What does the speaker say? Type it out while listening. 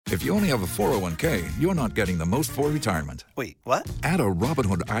If you only have a 401k, you're not getting the most for retirement. Wait, what? Add a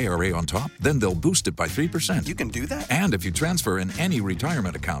Robinhood IRA on top, then they'll boost it by 3%. You can do that? And if you transfer in any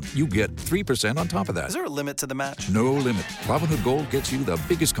retirement account, you get 3% on top of that. Is there a limit to the match? No limit. Robinhood Gold gets you the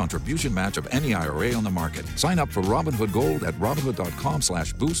biggest contribution match of any IRA on the market. Sign up for Robinhood Gold at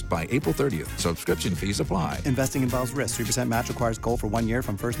Robinhood.com/boost by April 30th. Subscription fees apply. Investing involves risk. 3% match requires gold for 1 year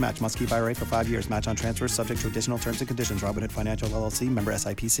from first match. Must keep IRA for 5 years. Match on transfers subject to additional terms and conditions. Robinhood Financial LLC, member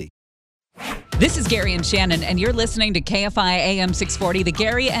SIPC. This is Gary and Shannon, and you're listening to KFI AM 640, the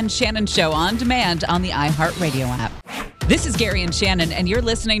Gary and Shannon Show on demand on the iHeartRadio app. This is Gary and Shannon, and you're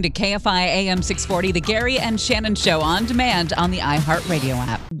listening to KFI AM 640, the Gary and Shannon Show on demand on the iHeartRadio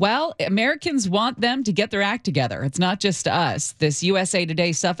app. Well, Americans want them to get their act together. It's not just us. This USA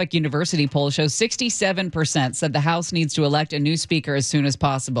Today Suffolk University poll shows 67% said the House needs to elect a new speaker as soon as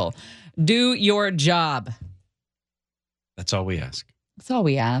possible. Do your job. That's all we ask. That's all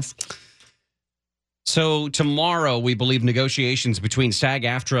we ask. So tomorrow, we believe negotiations between SAG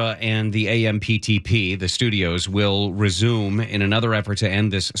AFTRA and the AMPTP, the studios, will resume in another effort to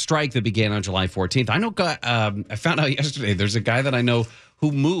end this strike that began on July 14th. I know. I found out yesterday there's a guy that I know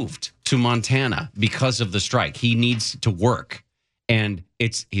who moved to Montana because of the strike. He needs to work, and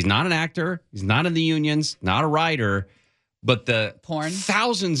he's not an actor, he's not in the unions, not a writer, but the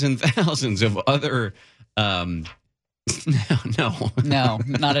thousands and thousands of other. No,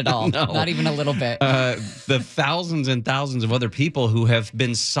 not at all. No. Not even a little bit. The thousands and thousands of other people who have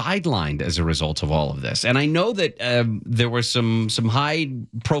been sidelined as a result of all of this. And I know that there were some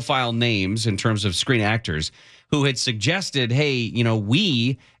high-profile names in terms of screen actors who had suggested, hey,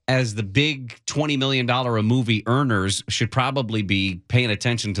 we, as the big $20 million a movie earners, should probably be paying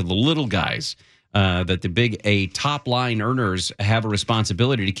attention to the little guys. That the big top-line earners have a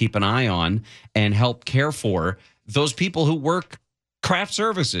responsibility to keep an eye on and help care for those people who work craft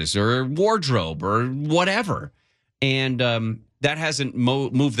services or wardrobe or whatever. And that hasn't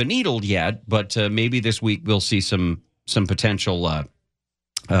moved the needle yet, but maybe this week we'll see some potential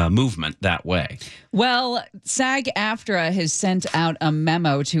movement that way. Well, SAG AFTRA has sent out a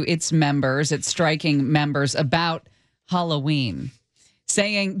memo to its members, its striking members, about Halloween,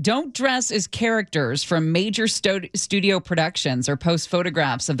 saying, don't dress as characters from major studio productions or post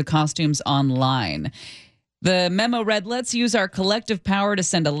photographs of the costumes online. The memo read, let's use our collective power to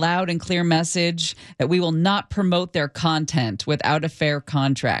send a loud and clear message that we will not promote their content without a fair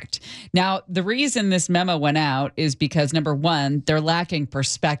contract. Now, the reason this memo went out is because, number one, they're lacking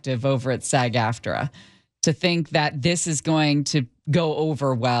perspective over at SAG AFTRA. To think that this is going to go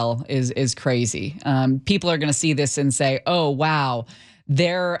over well is crazy. People are going to see this and say, oh, wow,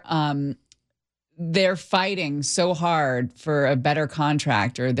 they're fighting so hard for a better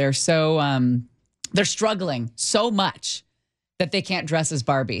contract, or they're struggling so much that they can't dress as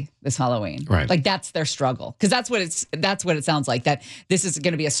Barbie this Halloween. Right. Like that's their struggle. Because that's what it sounds like, that this is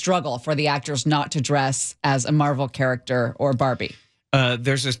going to be a struggle for the actors not to dress as a Marvel character or Barbie.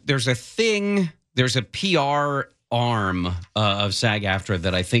 There's a PR arm of SAG AFTRA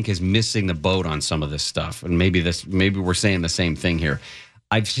that I think is missing the boat on some of this stuff. And maybe we're saying the same thing here.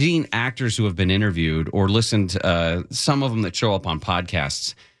 I've seen actors who have been interviewed or listened to some of them that show up on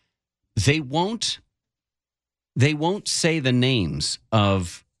podcasts. They won't say the names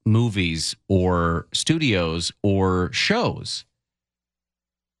of movies or studios or shows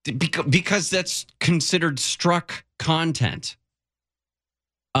because that's considered struck content.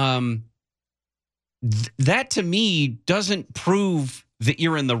 That to me doesn't prove that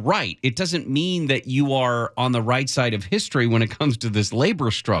you're in the right. It doesn't mean that you are on the right side of history when it comes to this labor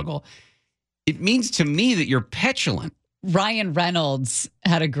struggle. It means to me that you're petulant. Ryan Reynolds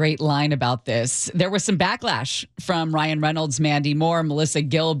had a great line about this. There was some backlash from Ryan Reynolds, Mandy Moore, Melissa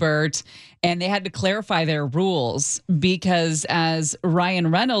Gilbert, and they had to clarify their rules because, as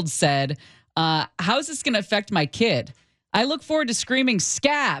Ryan Reynolds said, how is this going to affect my kid? I look forward to screaming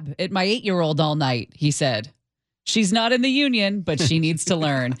scab at my 8-year-old all night, he said. She's not in the union, but she needs to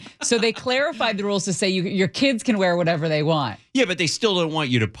learn. So they clarified the rules to say your kids can wear whatever they want. Yeah, but they still don't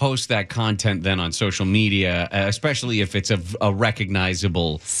want you to post that content then on social media, especially if it's a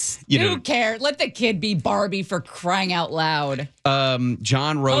recognizable, Who cares? Let the kid be Barbie, for crying out loud.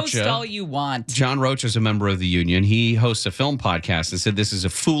 John Rocha. Post all you want. John Rocha is a member of the union. He hosts a film podcast and said this is a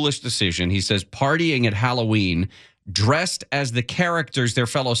foolish decision. He says partying at Halloween dressed as the characters their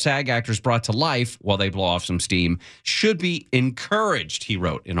fellow SAG actors brought to life while they blow off some steam should be encouraged, he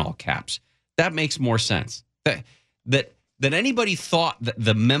wrote in all caps. That makes more sense. That anybody thought that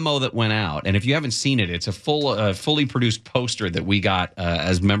the memo that went out, and if you haven't seen it, it's a fully produced poster that we got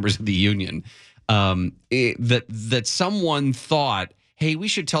as members of the union, that someone thought, hey, we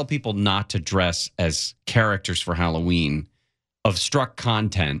should tell people not to dress as characters for Halloween of struck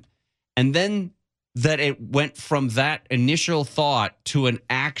content. And then that it went from that initial thought to an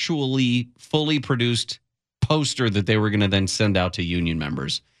actually fully produced poster that they were going to then send out to union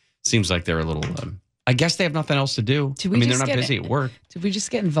members. Seems like they're a little, I guess they have nothing else to do. I mean, they're not busy at work. Did we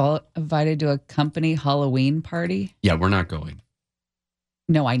just get invited to a company Halloween party? Yeah, we're not going.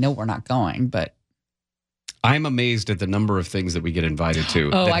 No, I know we're not going, but. I'm amazed at the number of things that we get invited to.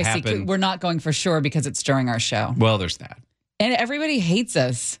 Oh, that I happen. see. We're not going for sure because it's during our show. Well, there's that. And everybody hates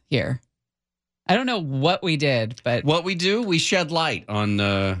us here. I don't know what we did, but what we do, we shed light on.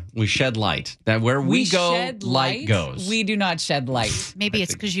 We shed light. That where we go, light goes. We do not shed light. Maybe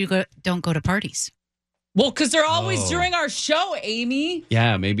it's because you don't go to parties. Well, because they're always during our show, Amy.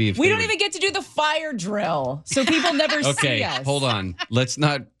 Yeah, maybe if we don't even get to do the fire drill, so people never see us. Okay, hold on. Let's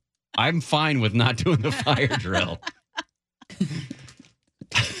not. I'm fine with not doing the fire drill.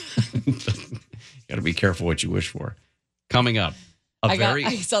 Got to be careful what you wish for. Coming up,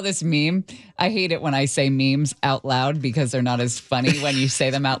 I saw this meme. I hate it when I say memes out loud because they're not as funny when you say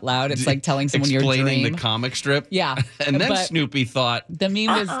them out loud. It's like telling someone your dream. Explaining the comic strip. Yeah, and then Snoopy thought the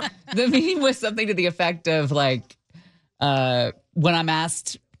meme was something to the effect of like when I'm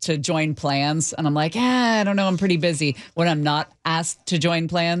asked to join plans and I'm like, I don't know, I'm pretty busy. When I'm not asked to join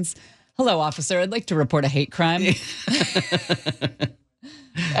plans, hello, officer, I'd like to report a hate crime.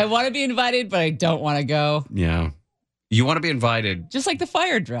 I want to be invited, but I don't want to go. Yeah. You want to be invited. Just like the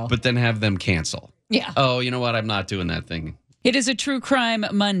fire drill. But then have them cancel. Yeah. Oh, you know what? I'm not doing that thing. It is a True Crime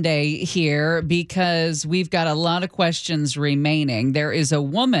Monday here because we've got a lot of questions remaining. There is a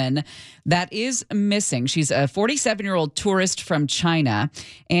woman that is missing. She's a 47-year-old tourist from China,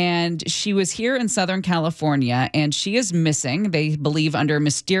 and she was here in Southern California, and she is missing, they believe, under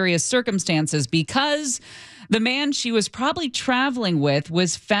mysterious circumstances because the man she was probably traveling with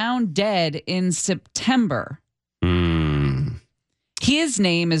was found dead in September. His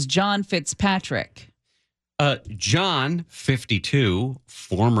name is John Fitzpatrick. John, 52,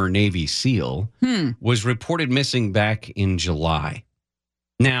 former Navy SEAL, was reported missing back in July.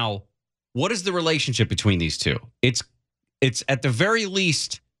 Now, what is the relationship between these two? It's at the very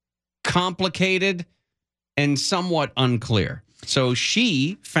least complicated and somewhat unclear. So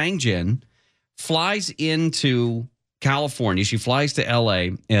she, Fang Jin, flies into California. She flies to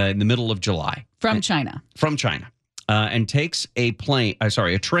L.A. In the middle of July. From China. And takes a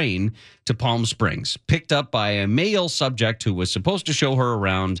train to Palm Springs, picked up by a male subject who was supposed to show her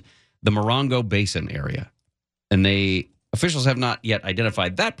around the Morongo Basin area. And officials have not yet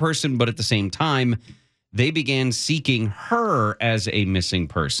identified that person, but at the same time, they began seeking her as a missing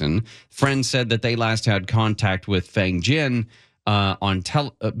person. Friends said that they last had contact with Fang Jin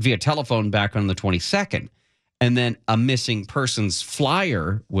via telephone back on the 22nd. And then a missing persons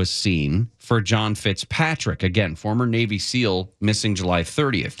flyer was seen for John Fitzpatrick, again, former Navy SEAL, missing July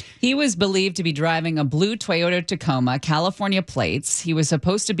 30th. He was believed to be driving a blue Toyota Tacoma, California plates. He was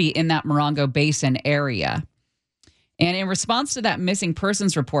supposed to be in that Morongo Basin area. And in response to that missing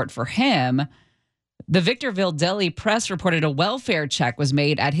persons report for him, the Victorville Daily Press reported a welfare check was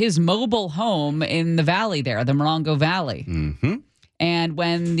made at his mobile home in the valley there, the Morongo Valley. Mm-hmm. And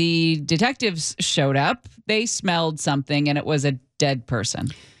when the detectives showed up, they smelled something, and it was a dead person.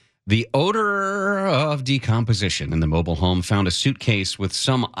 The odor of decomposition in the mobile home found a suitcase with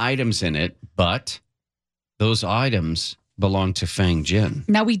some items in it, but those items belong to Fang Jin.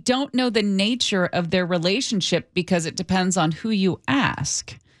 Now, we don't know the nature of their relationship because it depends on who you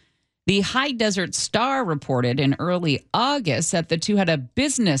ask. The High Desert Star reported in early August that the two had a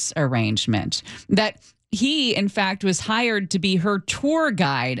business arrangement, that he, in fact, was hired to be her tour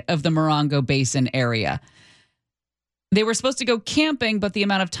guide of the Morongo Basin area. They were supposed to go camping, but the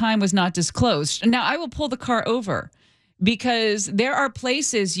amount of time was not disclosed. Now, I will pull the car over because there are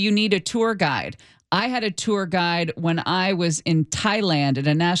places you need a tour guide. I had a tour guide when I was in Thailand in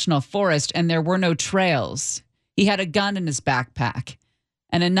a national forest, and there were no trails. He had a gun in his backpack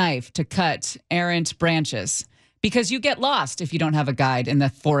and a knife to cut errant branches. Because you get lost if you don't have a guide in the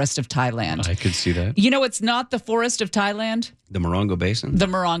forest of Thailand. I could see that. You know, it's not the forest of Thailand. The Morongo Basin? The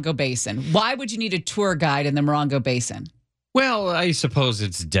Morongo Basin. Why would you need a tour guide in the Morongo Basin? Well, I suppose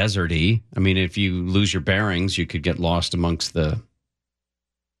it's deserty. I mean, if you lose your bearings, you could get lost amongst the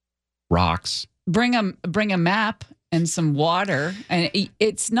rocks. Bring a map and some water. And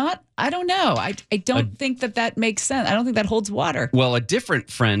it's not, I don't know. I don't think that makes sense. I don't think that holds water. Well, a different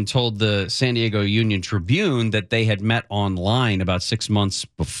friend told the San Diego Union Tribune that they had met online about 6 months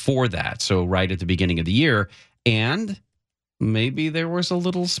before that. So right at the beginning of the year. And maybe there was a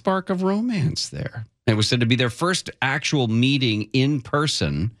little spark of romance there. It was said to be their first actual meeting in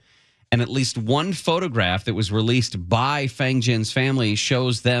person, and at least one photograph that was released by Fang Jin's family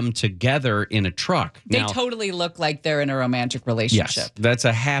shows them together in a truck. They totally look like they're in a romantic relationship. Yes, that's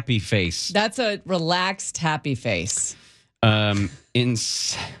a happy face. That's a relaxed, happy face. In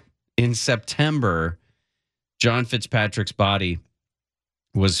September, John Fitzpatrick's body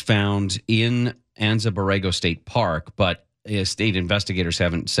was found in Anza Borrego State Park, but state investigators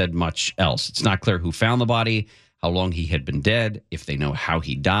haven't said much else. It's not clear who found the body, how long he had been dead, if they know how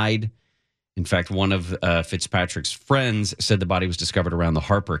he died. In fact, one of Fitzpatrick's friends said the body was discovered around the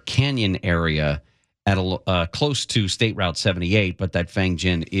Harper Canyon area at close to State Route 78, but that Fang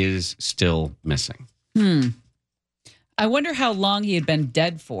Jin is still missing. I wonder how long he had been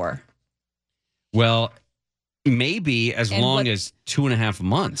dead for. Well, maybe as long as 2.5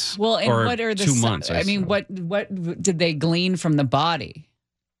 months. Well, and or what are the 2 months? I mean, what did they glean from the body?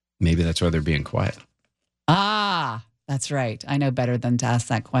 Maybe that's why they're being quiet. Ah, that's right. I know better than to ask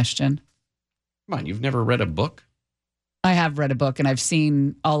that question. Come on, you've never read a book? I have read a book, and I've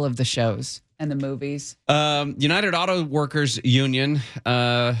seen all of the shows and the movies. United Auto Workers Union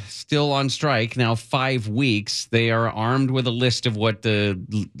still on strike now 5 weeks. They are armed with a list of what the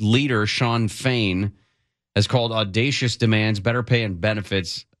leader, Sean Fain, has called audacious demands, better pay and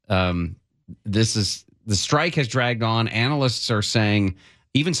benefits. The strike has dragged on. Analysts are saying,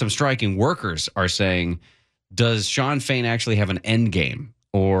 even some striking workers are saying, does Sean Fain actually have an end game?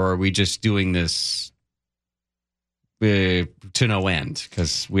 Or are we just doing this to no end?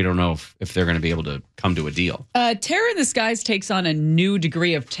 Because we don't know if they're going to be able to come to a deal. Terror in the Skies takes on a new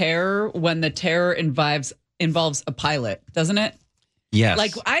degree of terror when the terror involves a pilot, doesn't it? Yes.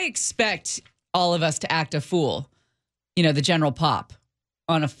 Like, I expect all of us to act a fool, the general pop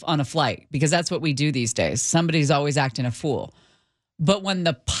on a flight, because that's what we do these days. Somebody's always acting a fool. But when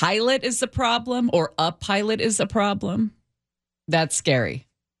the pilot is the problem, or a pilot is the problem, that's scary.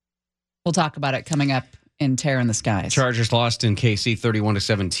 We'll talk about it coming up in Terror in the Skies. Chargers lost in KC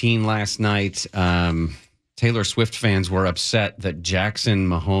 31-17 last night. Taylor Swift fans were upset that Jackson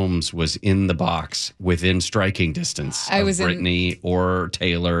Mahomes was in the box within striking distance of Britney or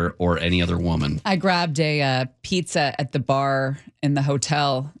Taylor or any other woman. I grabbed a pizza at the bar in the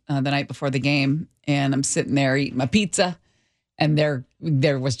hotel the night before the game, and I'm sitting there eating my pizza, and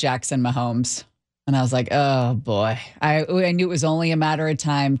there was Jackson Mahomes. And I was like, oh, boy. I knew it was only a matter of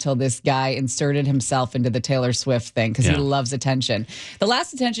time till this guy inserted himself into the Taylor Swift thing, because he loves attention. The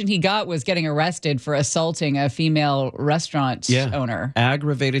last attention he got was getting arrested for assaulting a female restaurant owner.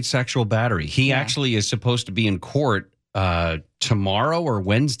 Aggravated sexual battery. He actually is supposed to be in court tomorrow or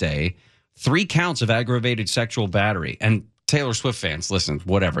Wednesday. 3 counts of aggravated sexual battery. And Taylor Swift fans, listen,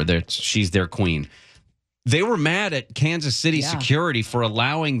 whatever. She's their queen. They were mad at Kansas City security for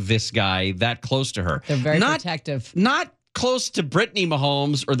allowing this guy that close to her. They're very protective. Not close to Brittany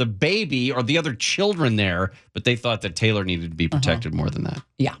Mahomes or the baby or the other children there, but they thought that Taylor needed to be protected more than that.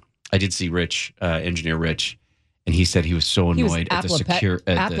 Yeah. I did see engineer Rich, and he said he was so annoyed at the security.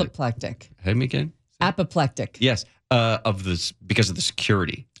 Apoplectic. Hey, me again? Apoplectic. Yes. Because of the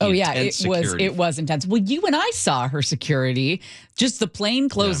security. It was intense. Well, you and I saw her security, just the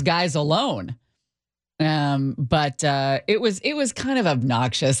plainclothes guys alone. But it was kind of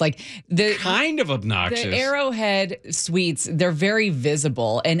obnoxious. Like the Arrowhead suites, they're very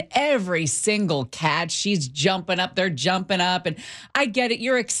visible, and every single cat, she's jumping up. They're jumping up, and I get it.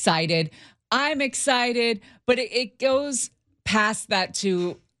 You're excited. I'm excited, but it goes past that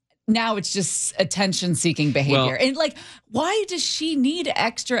to now it's just attention-seeking behavior. Well, and like, why does she need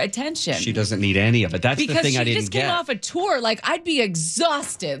extra attention? She doesn't need any of it. That's because the thing I didn't get. Because she just came off a tour. Like, I'd be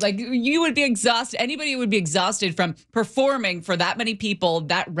exhausted. Like, you would be exhausted. Anybody would be exhausted from performing for that many people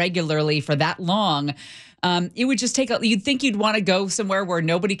that regularly for that long. It would just you'd think you'd want to go somewhere where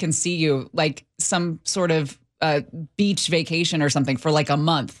nobody can see you, like some sort of beach vacation or something for like a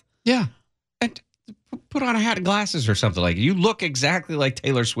month. Yeah. And put on a hat and glasses or something. Like, you look exactly like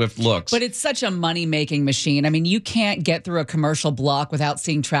Taylor Swift looks. But it's such a money-making machine. I mean, you can't get through a commercial block without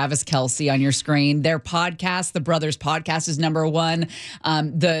seeing Travis Kelce on your screen. Their podcast, the Brothers Podcast, is #1.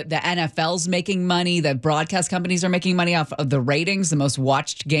 The NFL's making money. The broadcast companies are making money off of the ratings. The most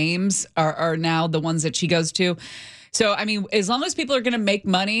watched games are now the ones that she goes to. So, I mean, as long as people are going to make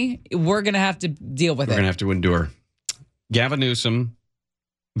money, we're going to have to deal with it. We're going to have to endure. Gavin Newsom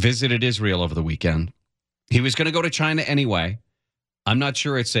visited Israel over the weekend. He was going to go to China anyway. I'm not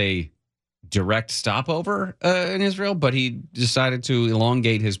sure it's a direct stopover in Israel, but he decided to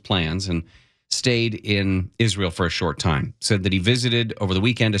elongate his plans and stayed in Israel for a short time. Said that he visited over the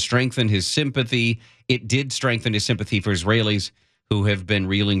weekend to strengthen his sympathy. It did strengthen his sympathy for Israelis who have been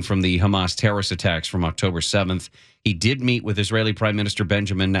reeling from the Hamas terrorist attacks from October 7th. He did meet with Israeli Prime Minister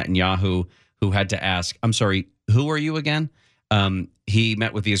Benjamin Netanyahu, who had to ask, I'm sorry, who are you again? He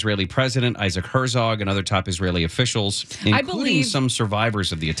met with the Israeli president, Isaac Herzog, and other top Israeli officials, including some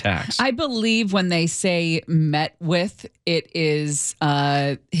survivors of the attacks. I believe when they say met with, it is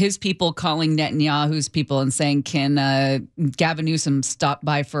his people calling Netanyahu's people and saying, can Gavin Newsom stop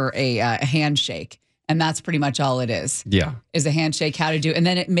by for a handshake? And that's pretty much all it is. Yeah. Is a handshake, how to do. And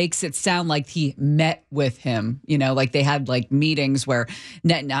then it makes it sound like he met with him, like they had like meetings where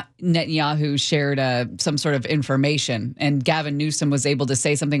Netanyahu shared some sort of information and Gavin Newsom was able to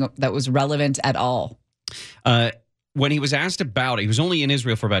say something that was relevant at all. When he was asked about it, he was only in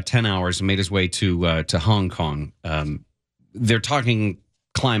Israel for about 10 hours and made his way to Hong Kong. They're talking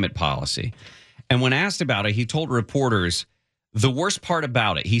climate policy. And when asked about it, he told reporters, the worst part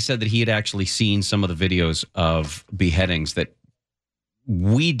about it, he said that he had actually seen some of the videos of beheadings that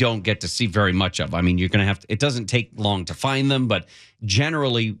we don't get to see very much of. I mean, you're going to have to, it doesn't take long to find them, but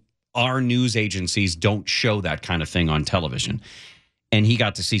generally our news agencies don't show that kind of thing on television. And he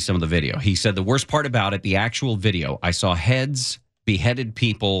got to see some of the video. He said the worst part about it, the actual video, I saw heads, beheaded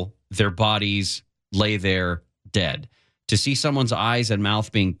people, their bodies lay there dead. To see someone's eyes and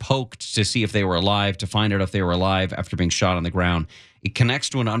mouth being poked to see if they were alive, to find out if they were alive after being shot on the ground. It connects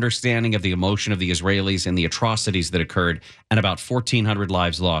to an understanding of the emotion of the Israelis and the atrocities that occurred and about 1,400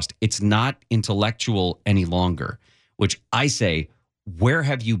 lives lost. It's not intellectual any longer, which I say, where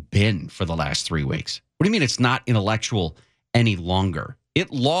have you been for the last 3 weeks? What do you mean it's not intellectual any longer?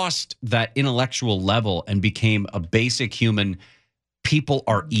 It lost that intellectual level and became a basic human. People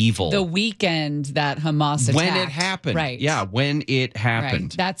are evil. The weekend that Hamas attacked. When it happened. Right. Yeah, when it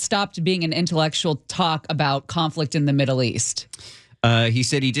happened. Right. That stopped being an intellectual talk about conflict in the Middle East. He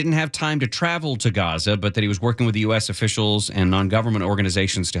said he didn't have time to travel to Gaza, but that he was working with the U.S. officials and non-government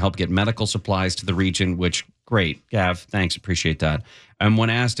organizations to help get medical supplies to the region, which, great. Gav, thanks. Appreciate that. And when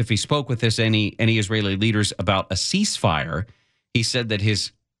asked if he spoke with any Israeli leaders about a ceasefire, he said that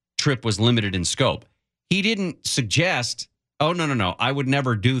his trip was limited in scope. He didn't suggest, oh, no, I would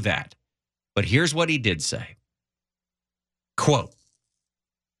never do that. But here's what he did say. Quote,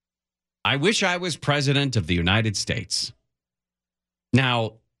 I wish I was president of the United States.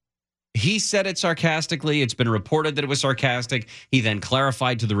 Now, he said it sarcastically. It's been reported that it was sarcastic. He then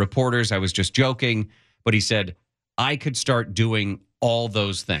clarified to the reporters, I was just joking. But he said, I could start doing all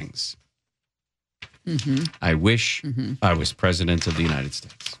those things. Mm-hmm. I wish I was president of the United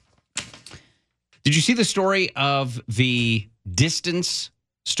States. Did you see the story of the distance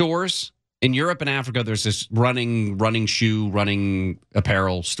stores? In Europe and Africa, there's this running shoe, running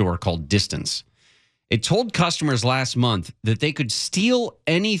apparel store called Distance. It told customers last month that they could steal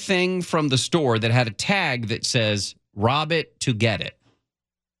anything from the store that had a tag that says, rob it to get it.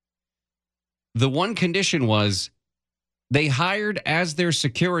 The one condition was they hired as their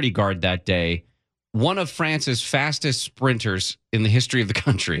security guard that day one of France's fastest sprinters in the history of the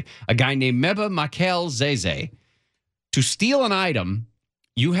country, a guy named Meba Makel Zeze. To steal an item,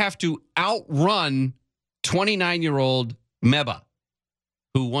 you have to outrun 29-year-old Meba,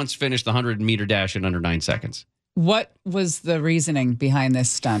 who once finished the 100-meter dash in under 9 seconds. What was the reasoning behind this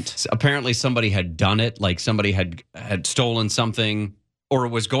stunt? So apparently somebody had done it, like somebody had stolen something or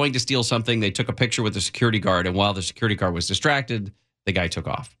was going to steal something. They took a picture with the security guard, and while the security guard was distracted, the guy took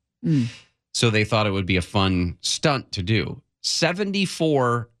off. So they thought it would be a fun stunt to do.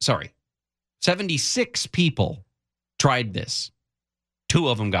 76 people tried this. 2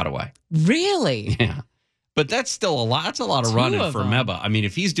 of them got away. Really? Yeah. But that's still a lot. That's a lot of running for Meba. I mean,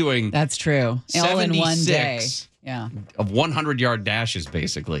 if he's doing that's true, all in one day, yeah, of 100-yard dashes,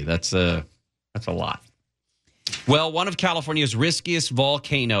 basically, that's a lot. Well, one of California's riskiest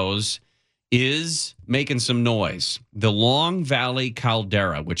volcanoes is making some noise. The Long Valley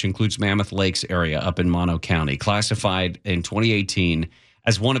Caldera, which includes Mammoth Lakes area up in Mono County, classified in 2018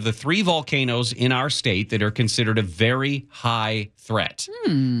 as one of the 3 volcanoes in our state that are considered a very high threat.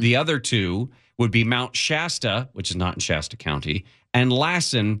 The other 2 would be Mount Shasta, which is not in Shasta County, and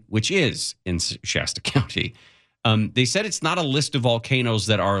Lassen, which is in Shasta County. They said it's not a list of volcanoes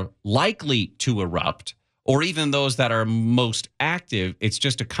that are likely to erupt or even those that are most active. It's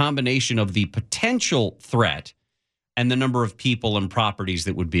just a combination of the potential threat and the number of people and properties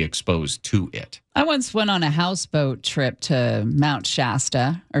that would be exposed to it. I once went on a houseboat trip to Mount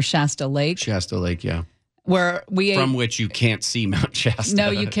Shasta or Shasta Lake. Shasta Lake, yeah. Where we from which you can't see Mount Shasta. No,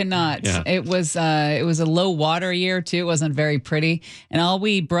 you cannot. Yeah. It was a low water year too. It wasn't very pretty, and all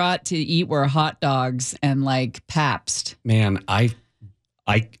we brought to eat were hot dogs and like Pabst. Man,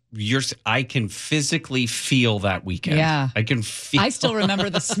 I can physically feel that weekend. Yeah. I can feel. I still remember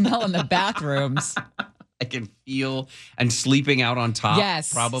the smell in the bathrooms. I can feel and sleeping out on top.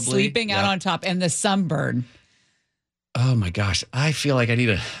 Yes, probably sleeping out on top and the sunburn. Oh my gosh, I feel like I need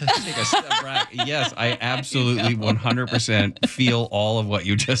to take a step back. Yes, I absolutely 100% feel all of what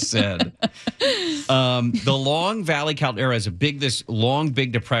you just said. The Long Valley Caldera is this long,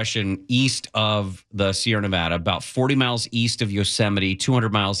 big depression east of the Sierra Nevada, about 40 miles east of Yosemite,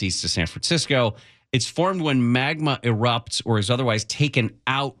 200 miles east of San Francisco. It's formed when magma erupts or is otherwise taken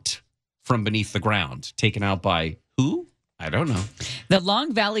out from beneath the ground. Taken out by who? I don't know. The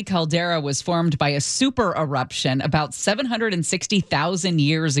Long Valley Caldera was formed by a super eruption about 760,000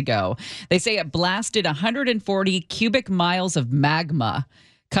 years ago. They say it blasted 140 cubic miles of magma,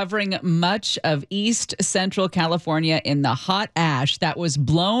 covering much of east central California in the hot ash that was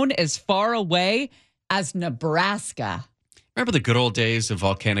blown as far away as Nebraska. Remember the good old days of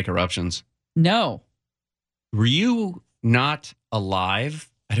volcanic eruptions? No. Were you not alive?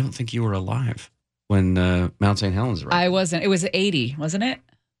 I don't think you were alive when Mount St. Helens erupted. I wasn't. It was 80, wasn't it?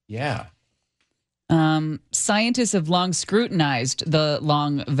 Yeah. Scientists have long scrutinized the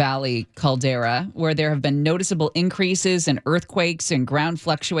Long Valley Caldera, where there have been noticeable increases in earthquakes and ground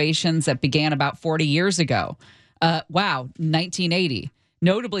fluctuations that began about 40 years ago. 1980.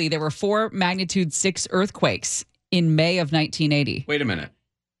 Notably, there were 4 magnitude 6 earthquakes in May of 1980. Wait a minute.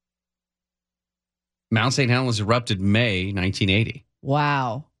 Mount St. Helens erupted May 1980.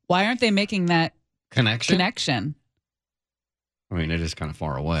 Wow. Why aren't they making that connection? I mean, it is kind of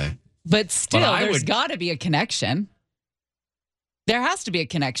far away. But still, there's got to be a connection. There has to be a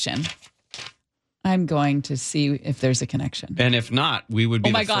connection. I'm going to see if there's a connection. And if not, we would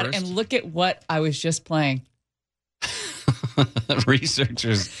be the first. Oh, my God. And look at what I was just playing.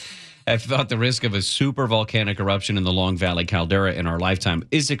 Researchers have thought the risk of a super volcanic eruption in the Long Valley Caldera in our lifetime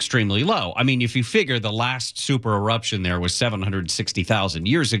is extremely low. I mean, if you figure the last super eruption there was 760,000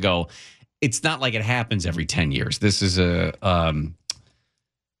 years ago, it's not like it happens every 10 years. This is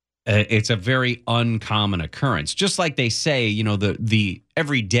it's a very uncommon occurrence. Just like they say, you know, the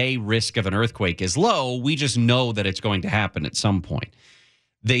everyday risk of an earthquake is low. We just know that it's going to happen at some point.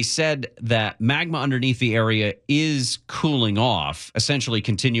 They said that magma underneath the area is cooling off, essentially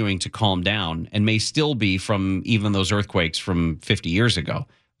continuing to calm down, and may still be from even those earthquakes from 50 years ago,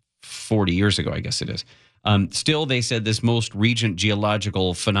 40 years ago, I guess it is. Still, they said this most recent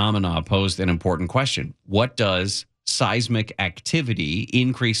geological phenomena posed an important question. What does seismic activity,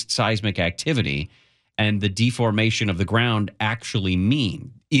 increased seismic activity, and the deformation of the ground actually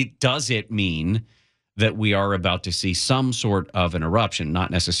mean? Does it mean that we are about to see some sort of an eruption,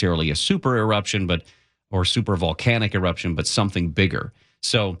 not necessarily a super eruption, or super volcanic eruption, but something bigger?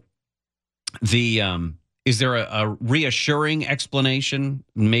 So is there a reassuring explanation?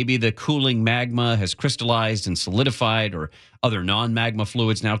 Maybe the cooling magma has crystallized and solidified, or other non-magma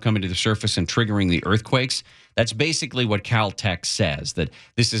fluids now coming to the surface and triggering the earthquakes. That's basically what Caltech says, that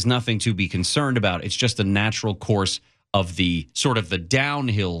this is nothing to be concerned about. It's just the natural course of the sort of the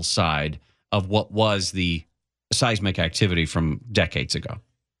downhill side of what was the seismic activity from decades ago.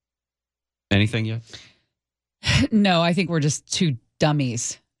 Anything yet? No, I think we're just two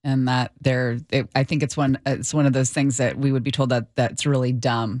dummies, and that I think it's one of those things that we would be told that that's really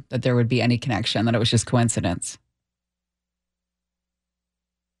dumb, that there would be any connection, that it was just coincidence.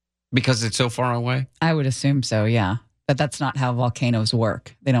 Because it's so far away? I would assume so, yeah. But that's not how volcanoes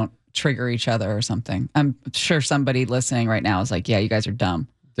work. They don't trigger each other or something. I'm sure somebody listening right now is like, yeah, you guys are dumb.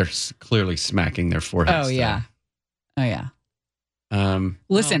 They're clearly smacking their foreheads. Oh, yeah. Oh, yeah.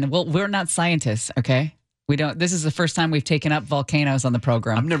 Listen, well, we're not scientists, okay? We don't. This is the first time we've taken up volcanoes on the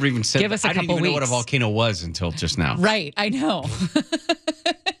program. I've never even said. Give us a I didn't couple even know weeks. what a volcano was until just now. Right, I know.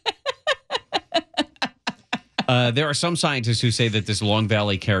 There are some scientists who say that this Long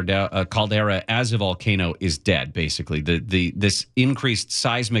Valley caldera as a volcano is dead. Basically, this increased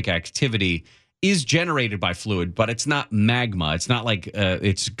seismic activity is generated by fluid, but it's not magma. It's not like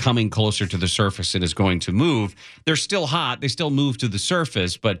it's coming closer to the surface and is going to move. They're still hot. They still move to the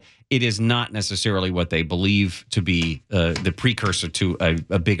surface, but it is not necessarily what they believe to be the precursor to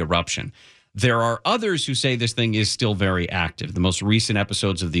a big eruption. There are others who say this thing is still very active. The most recent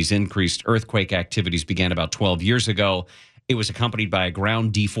episodes of these increased earthquake activities began about 12 years ago. It was accompanied by a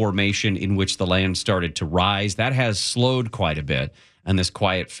ground deformation in which the land started to rise. That has slowed quite a bit, and this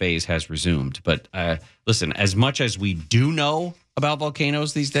quiet phase has resumed. But listen, as much as we do know about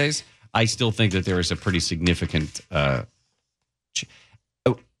volcanoes these days, I still think that there is a pretty significant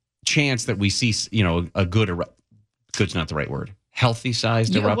chance that we see, a good's not the right word,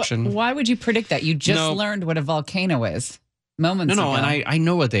 healthy-sized eruption. Why would you predict that? You just learned what a volcano is. moments ago. and I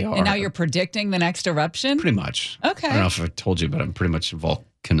know what they are. And now you're predicting the next eruption? Pretty much. Okay. I don't know if I told you, but I'm pretty much a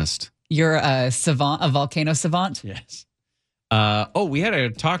volcanist. You're a savant, a volcano savant? Yes. We had a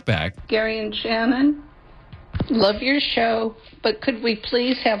talk back. Gary and Shannon, love your show, but could we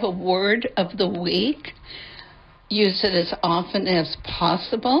please have a word of the week? Use it as often as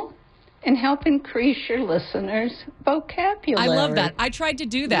possible and help increase your listeners' vocabulary. I love that. I tried to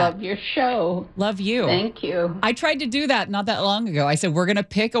do that. Love your show. Love you. Thank you. I tried to do that not that long ago. I said, we're going to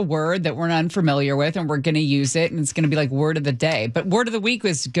pick a word that we're not unfamiliar with and we're going to use it. And it's going to be like word of the day. But word of the week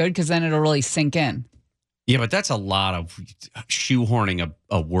was good because then it'll really sink in. Yeah, but that's a lot of shoehorning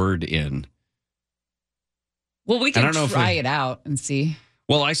a word in. Well, we can try it out and see.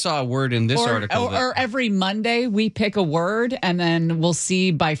 Well, I saw a word in this article. Or every Monday we pick a word and then we'll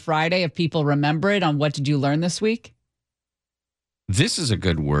see by Friday if people remember it on what did you learn this week. This is a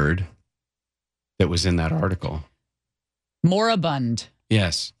good word that was in that article. Moribund.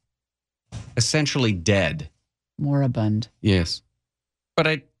 Yes. Essentially dead. Moribund. Yes. But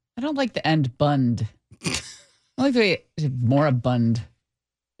I don't like the end bund. I like the way moribund.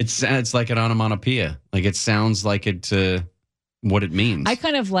 It's like an onomatopoeia. Like it sounds like what it means. I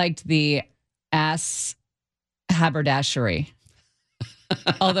kind of liked the ass haberdashery.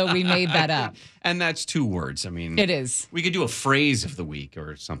 Although we made that up. And that's 2 words. I mean, it is. We could do a phrase of the week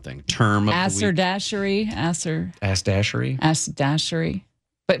or something. Term of the week. Ass-dashery.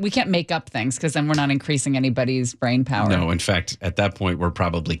 But we can't make up things because then we're not increasing anybody's brain power. No, in fact, at that point, we're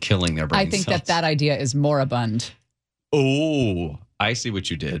probably killing their brain I think cells. that idea is moribund. Oh, I see what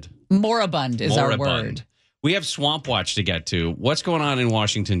you did. Moribund is our word. We have Swamp Watch to get to. What's going on in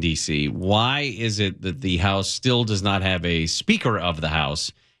Washington, D.C.? Why is it that the House still does not have a Speaker of the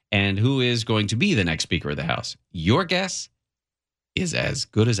House? And who is going to be the next Speaker of the House? Your guess is as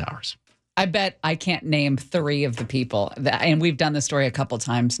good as ours. I bet I can't name 3 of the people. And we've done the story a couple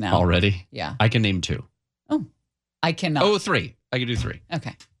times now. Already? Yeah. I can name 2. Oh, I cannot. Oh, 3. I could do 3.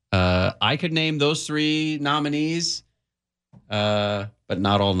 Okay. I could name those 3 nominees, but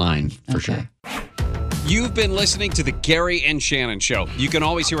not all 9 for sure. You've been listening to the Gary and Shannon Show. You can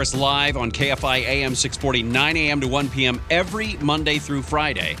always hear us live on KFI AM 640, 9 a.m. to 1 p.m. every Monday through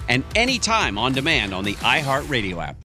Friday, and anytime on demand on the iHeartRadio app.